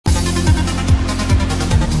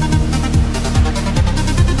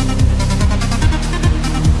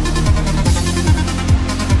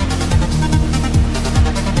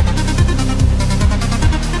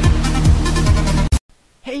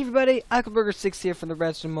everybody, Burger6 here from the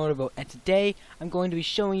RedStone MotorBoat, and today I'm going to be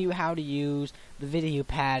showing you how to use the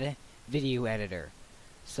VideoPad video editor.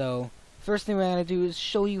 So, first thing we're going to do is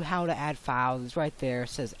show you how to add files. It's right there, it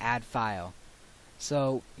says add file.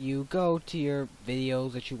 So, you go to your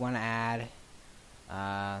videos that you want to add.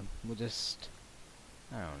 We'll just,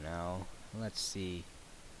 I don't know, let's see.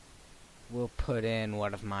 We'll put in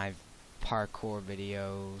one of my parkour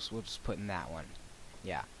videos. We'll just put in that one.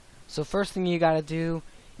 Yeah. So first thing you gotta do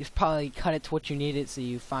is probably cut it to what you need it, so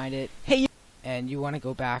you find it. Hey, and you want to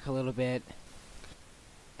go back a little bit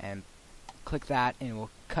and click that, and we'll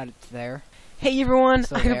cut it to there. Hey everyone,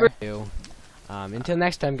 So there. Until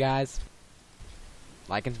next time, guys.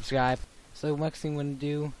 Like and subscribe. So next thing we're gonna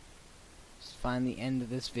do is find the end of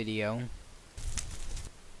this video,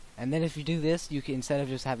 and then if you do this, you can, instead of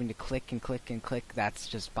just having to click and click and click, that's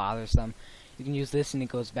just bothersome. You can use this, and it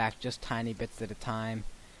goes back just tiny bits at a time.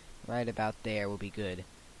 Right about there will be good.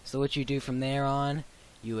 So what you do from there on,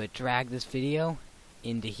 you would drag this video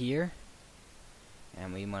into here,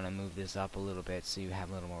 and we want to move this up a little bit so you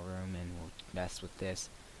have a little more room, and we'll mess with this.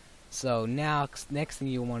 So now next thing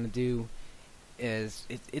you want to do is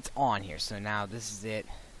it's on here, so now this is it.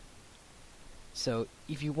 So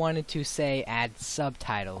if you wanted to say add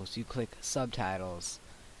subtitles, you click subtitles,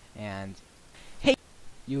 and hey,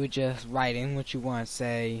 you would just write in what you want to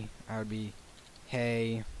say. I would be,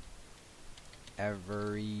 hey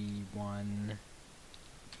everyone,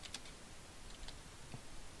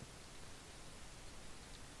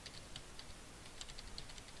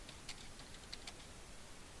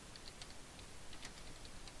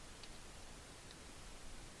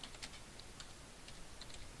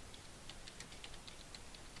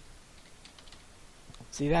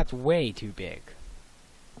 see, that's way too big.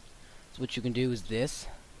 So what you can do is this,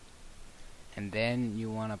 and then you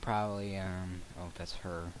want to probably oh, that's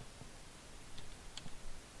her.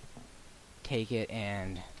 Take it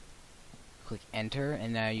and click enter,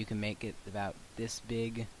 and now you can make it about this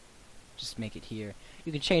big. Just make it here.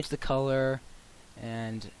 You can change the color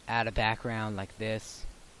and add a background like this.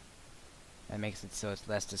 That makes it so it's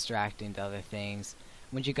less distracting to other things.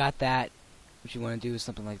 Once you got that, what you want to do is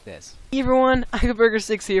something like this. Hey everyone,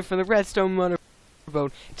 Burger6 here from the RedStone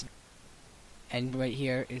MotorBoat, and right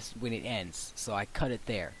here is when it ends. So I cut it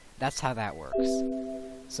there. That's how that works.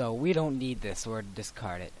 So we don't need this, or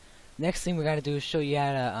discard it. Next thing we gotta do is show you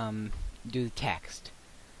how to do the text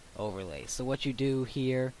overlay. So what you do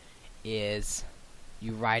here is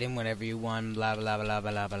you write in whatever you want, blah blah blah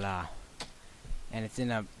blah blah blah, and it's in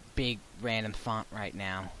a big random font right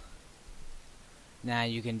now. Now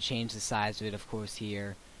you can change the size of it, of course,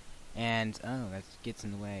 here, and oh, that gets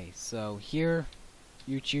in the way. So here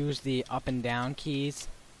you choose the up and down keys,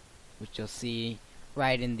 which you'll see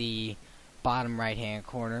right in the bottom right hand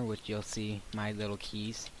corner, which you'll see my little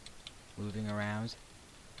keys moving around.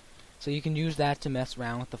 So you can use that to mess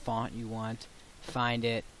around with the font you want, find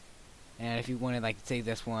it, and if you want to, like, say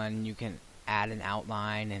this one, you can add an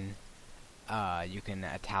outline, and you can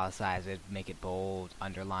italicize it, make it bold,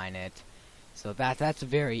 underline it. So that's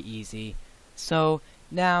very easy. So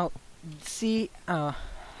now see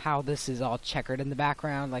how this is all checkered in the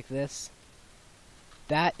background like this?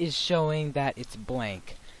 That is showing that it's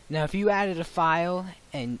blank. Now if you added a file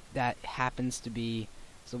and that happens to be,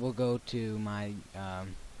 so we'll go to my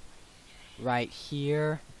right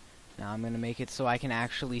here. Now I'm gonna make it so I can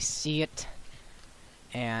actually see it,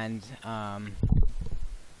 and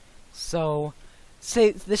so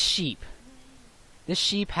say the sheep. This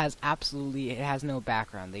sheep has absolutely, it has no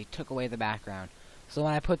background. They took away the background. So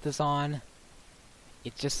when I put this on,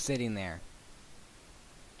 it's just sitting there.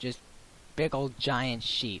 Just big old giant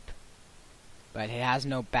sheep. But it has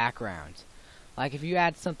no background. Like if you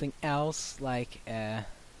add something else, like oh,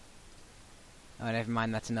 never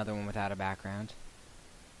mind, that's another one without a background.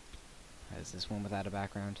 Is this one without a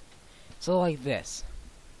background? So like this.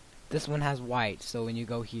 This one has white, so when you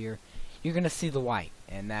go here, you're gonna see the white,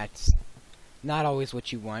 and that's not always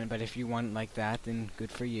what you want, but if you want it like that, then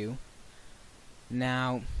good for you.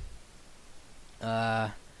 Now,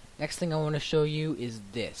 next thing I want to show you is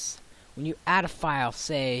this. When you add a file,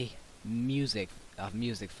 say a music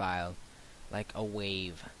file, like a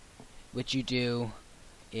wave, what you do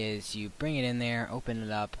is you bring it in there, open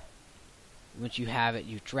it up. Once you have it,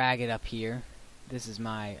 you drag it up here. This is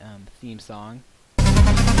my theme song.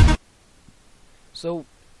 So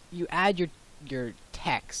you add your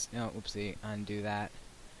text. No, oopsie, undo that.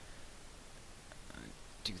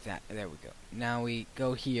 Do that. There we go. Now we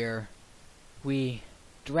go here. We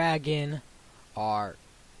drag in our.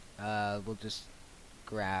 We'll just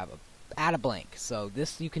add a blank. So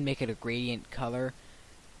this, you can make it a gradient color.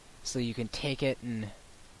 So you can take it and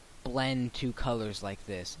blend two colors like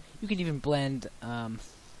this. You can even blend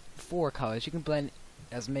 4 colors. You can blend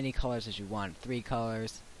as many colors as you want. 3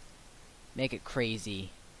 colors. Make it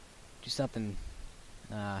crazy. Do something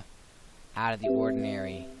out of the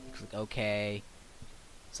ordinary. Click OK.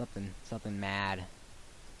 Something mad.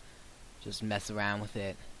 Just mess around with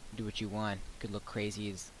it. Do what you want. Could look crazy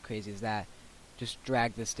as that. Just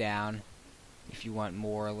drag this down if you want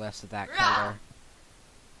more or less of that color.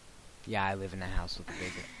 Yeah, I live in a house with a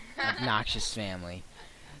big, obnoxious family.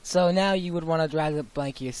 So now you would want to drag the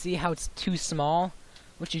blank here. See how it's too small?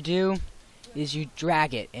 What you do is you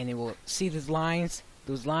drag it, and it will see these lines.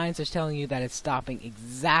 Those lines are telling you that it's stopping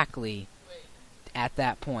exactly at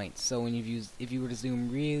that point. So when if you were to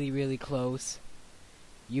zoom really, really close,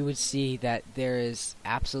 you would see that there is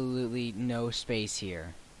absolutely no space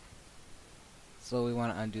here. So we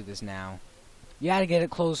want to undo this now. You gotta get it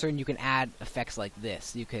closer, and you can add effects like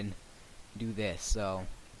this. You can do this. So,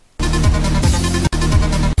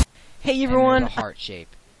 hey everyone, a heart shape,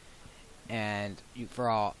 and for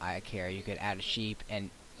all I care, you could add a sheep, and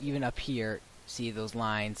even up here, see those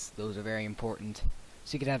lines? Those are very important.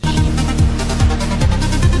 So you could have a sheep,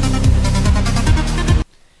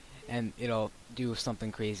 and it'll do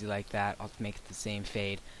something crazy like that. I'll make it the same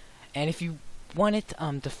fade. And if you want it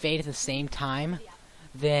to fade at the same time,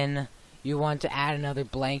 then you want to add another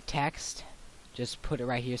blank text. Just put it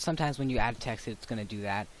right here. Sometimes when you add text, it's going to do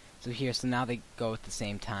that. So here, so now they go at the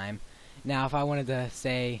same time. Now if I wanted to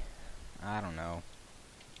say, I don't know,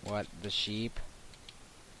 what, the sheep,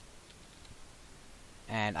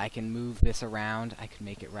 and I can move this around, I can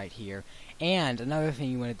make it right here. And another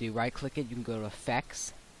thing you want to do, right click it, you can go to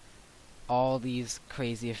effects, all these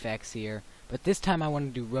crazy effects here, but this time I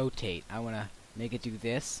want to do rotate. I want to make it do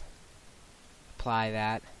this, apply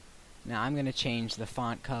that. Now I'm going to change the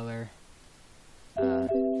font color,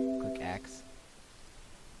 click X,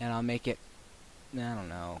 and I'll make it, I don't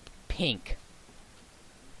know, pink.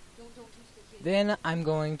 Then I'm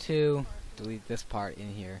going to delete this part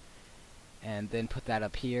in here, and then put that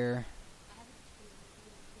up here.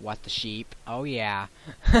 What, the sheep? Oh yeah.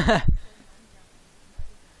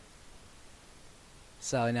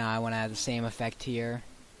 So now I want to add the same effect here.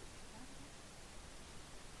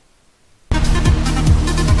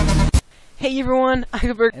 Hey everyone,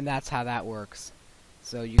 and that's how that works.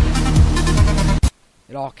 So you can,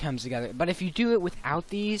 it all comes together. But if you do it without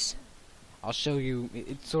these, I'll show you,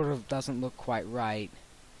 it sort of doesn't look quite right.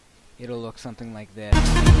 It'll look something like this.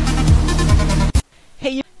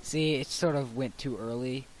 Hey, see, it sort of went too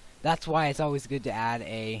early. That's why it's always good to add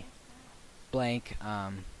a blank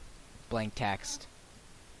text.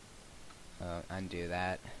 Undo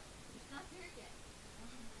that.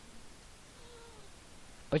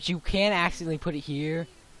 But you can accidentally put it here,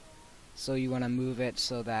 so you want to move it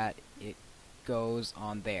so that it goes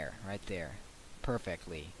on there, right there,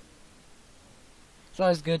 perfectly. So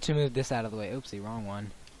it's good to move this out of the way. Oopsie, wrong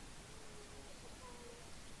one.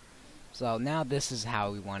 So now this is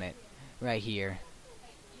how we want it, right here.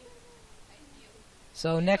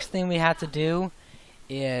 So next thing we have to do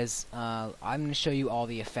is, I'm going to show you all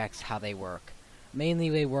the effects, how they work. Mainly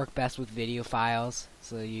they work best with video files,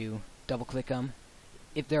 so you double click them.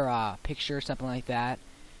 If they're a picture or something like that,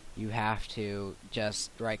 you have to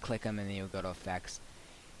just right click them and then you'll go to effects.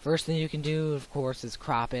 First thing you can do, of course, is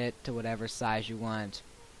crop it to whatever size you want.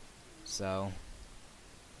 So,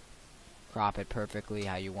 crop it perfectly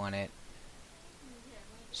how you want it.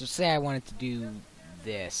 So say I wanted to do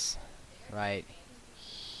this right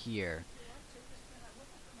here.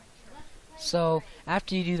 So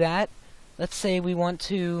after you do that, let's say we want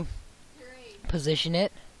to position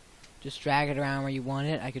it. Just drag it around where you want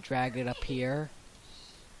it. I could drag it up here.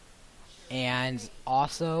 And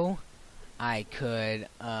also, I could,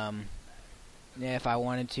 if I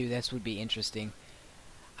wanted to, this would be interesting.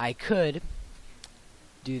 I could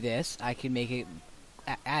do this. I can make it,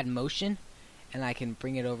 add motion, and I can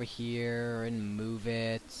bring it over here and move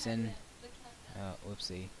it, and,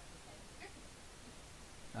 whoopsie.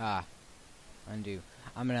 Undo.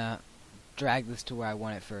 I'm gonna drag this to where I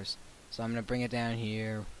want it first. So I'm gonna bring it down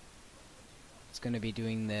here. It's gonna be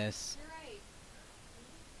doing this.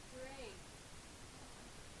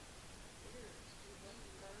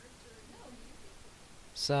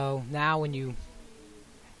 So now when you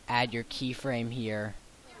add your keyframe here,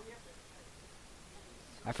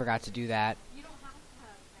 I forgot to do that.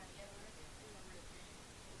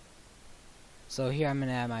 So here I'm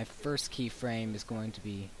gonna add my first keyframe is going to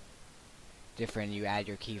be different. You add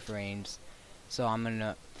your keyframes. So I'm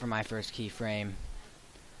gonna, for my first keyframe,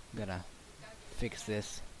 I'm gonna fix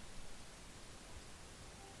this.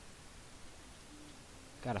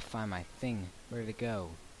 Gotta find my thing. Where did it go?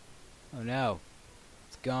 Oh no,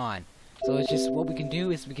 it's gone. So it's just, what we can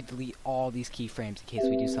do is we can delete all these keyframes in case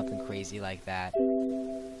we do something crazy like that.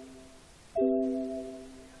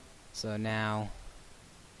 So now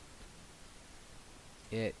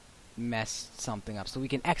it messed something up. So we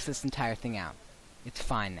can X this entire thing out. It's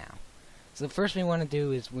fine now. So the first thing we want to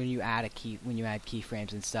do is when you add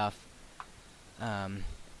keyframes and stuff,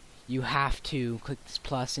 you have to click this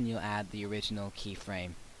plus and you'll add the original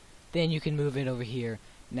keyframe. Then you can move it over here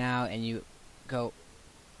now, and you go.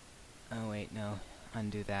 Oh wait, no,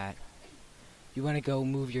 undo that. You want to go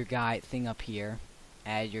move your guide thing up here,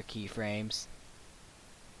 add your keyframes,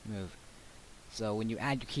 move. So when you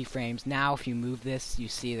add your keyframes, now if you move this, you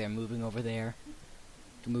see they're moving over there.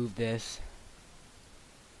 Move this,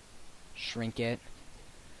 shrink it.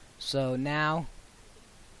 So now,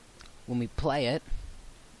 when we play it,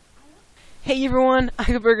 Hey everyone, I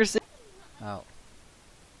got Burger 6. oh,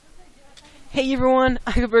 Hey everyone,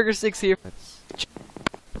 I got Burger 6 here.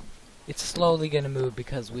 it's slowly gonna move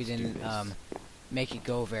because we didn't make it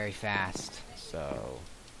go very fast. So,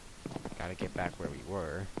 gotta get back where we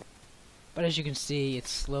were. But as you can see, it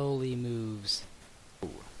slowly moves.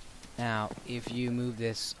 Now, if you move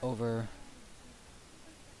this over,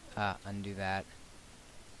 undo that,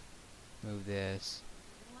 move this.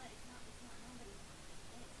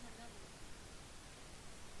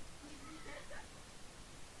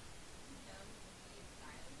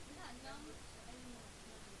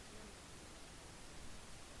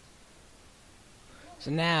 So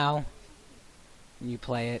now, when you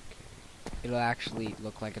play it, it'll actually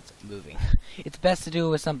look like it's moving. It's best to do it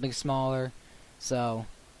with something smaller, so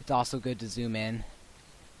it's also good to zoom in.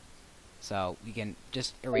 So we can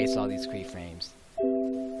just erase all these keyframes.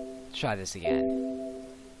 Try this again.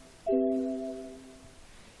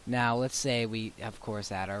 Now let's say we, of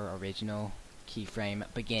course, add our original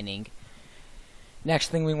keyframe beginning. Next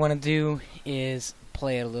thing we want to do is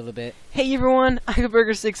play it a little bit. Hey everyone, I got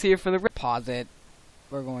Burger 6 here for the Pause it.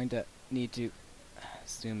 We're going to need to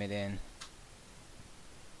zoom it in.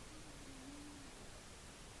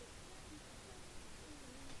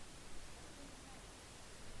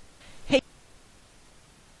 Hey.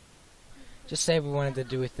 Just say we wanted to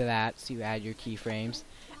do it to that, so you add your keyframes,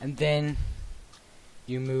 and then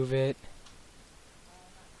you move it.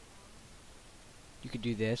 You could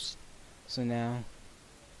do this. So now,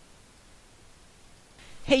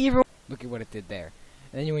 Hey everyone. look at what it did there.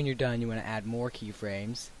 And then when you're done, you want to add more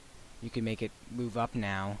keyframes. You can make it move up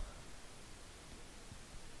now.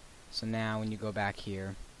 So now when you go back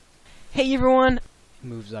here, Hey everyone. it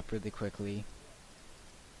moves up really quickly.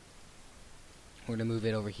 We're going to move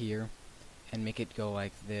it over here and make it go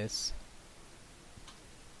like this.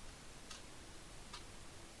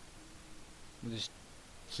 We'll just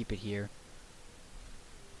keep it here.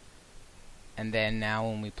 And then now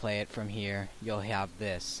when we play it from here, you'll have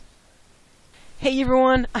this, Hey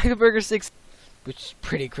everyone, I got Burger 6. which is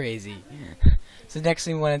pretty crazy. So next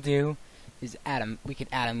thing we want to do is we could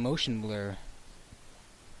add a motion blur.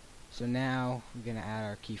 So now we're going to add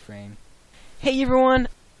our keyframe. Hey everyone.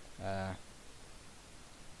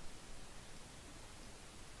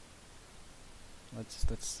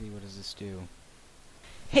 Let's see, what does this do?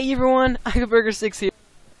 Hey everyone, I got Burger 6 here.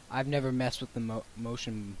 I've never messed with the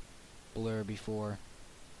motion blur before.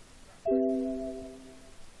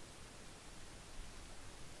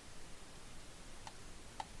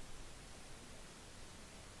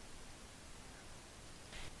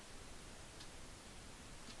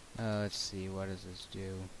 Let's see, what does this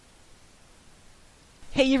do?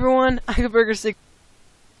 Hey everyone, I got Burger 6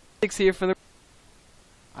 here for the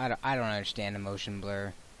I don't understand the motion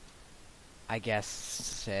blur. I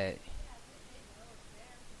guess I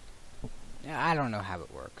don't know how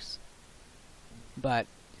it works. But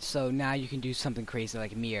so now you can do something crazy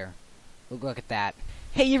like a mirror. Look at that.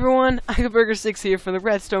 Hey everyone, I got Burger 6 here for the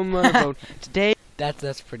RedStone MotorBoat. Today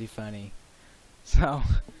That's pretty funny. So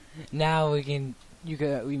now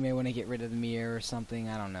we may want to get rid of the mirror or something,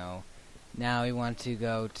 I don't know. Now we want to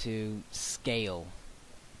go to scale.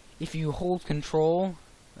 If you hold control,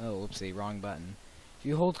 oh whoopsie, wrong button. If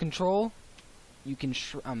you hold control, you can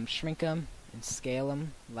shrink them and scale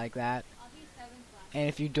them like that. And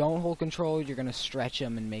if you don't hold control, you're gonna stretch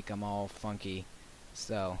them and make them all funky.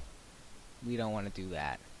 So we don't want to do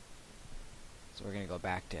that. So we're gonna go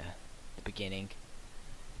back to the beginning.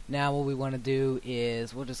 Now what we want to do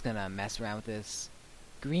is we're just gonna mess around with this.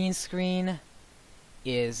 Green screen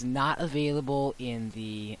is not available in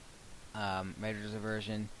the Redstone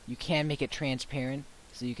version. You can make it transparent,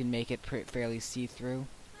 so you can make it fairly see-through.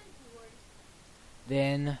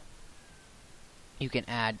 Then you can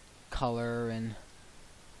add color and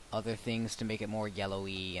other things to make it more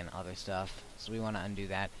yellowy and other stuff. So we want to undo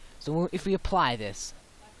that. So if we apply this,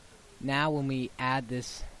 now when we add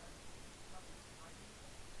this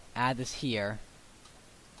here,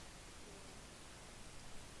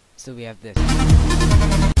 so we have this.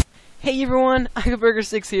 Hey everyone,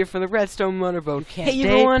 Burger6 here for the RedStone MotorBoat. Hey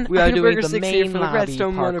everyone, we are doing the Burger6 main here for the lobby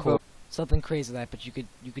RedStone parkour. MotorBoat. Something crazy like that, but you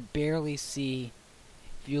could barely see.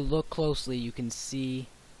 If you look closely, you can see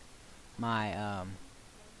my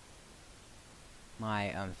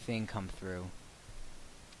thing come through.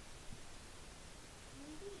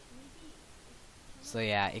 So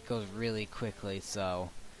yeah, it goes really quickly,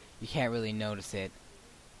 so you can't really notice it.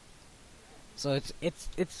 So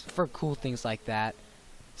it's for cool things like that.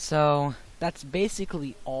 So that's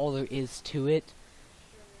basically all there is to it.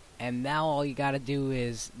 And now all you gotta do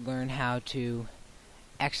is learn how to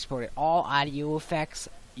export it. All audio effects,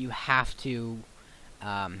 you have to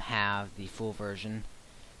have the full version.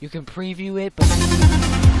 You can preview it, but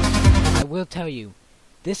I will tell you,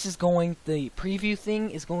 the preview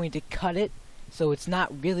thing is going to cut it, so it's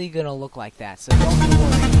not really gonna look like that. So don't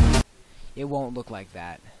worry, it won't look like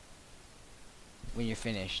that when you're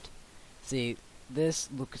finished. See, this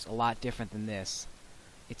looks a lot different than this.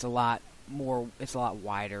 It's a lot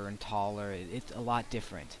wider and taller. It's a lot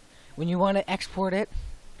different. When you want to export it,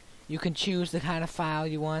 you can choose the kind of file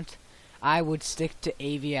you want. I would stick to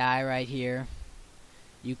AVI right here.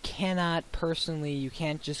 You cannot you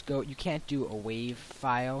can't do a WAV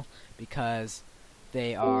file because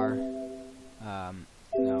they are, no,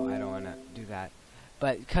 I don't want to do that.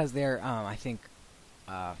 But because they're, I think,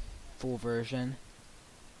 full version.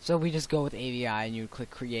 So we just go with AVI and you click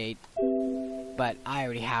create. But I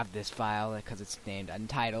already have this file because it's named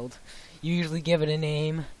Untitled. You usually give it a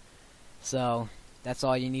name. So that's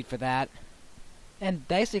all you need for that. And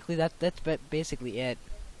basically that's basically it.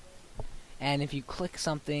 And if you click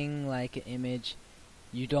something like an image,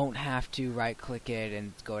 you don't have to right click it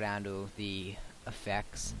and go down to the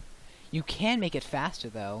effects. You can make it faster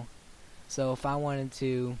though. So if I wanted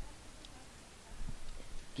to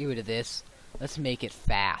get rid of this, let's make it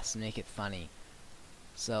fast, make it funny.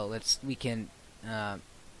 So let's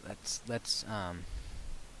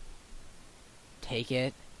take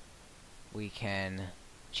it. We can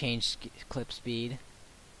change clip speed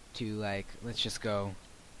to, like, let's just go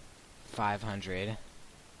 500.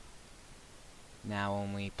 Now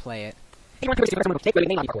when we play it,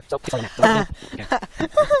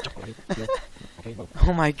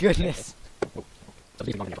 oh my goodness.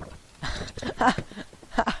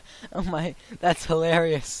 Oh my, that's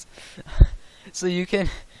hilarious. So you can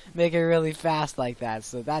make it really fast like that.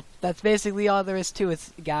 So that's basically all there is to it,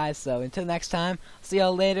 guys. So until next time, see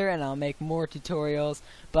y'all later, and I'll make more tutorials.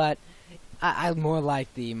 But I more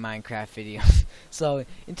like the Minecraft videos. So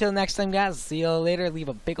until next time, guys, see y'all later. Leave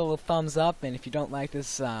a big ol' thumbs up, and if you don't like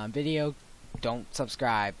this video, don't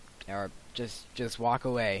subscribe, or just walk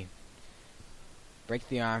away. Break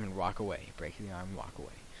the arm and walk away. Break the arm and walk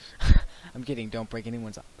away. I'm kidding. Don't break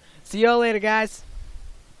anyone's arm. See y'all later, guys.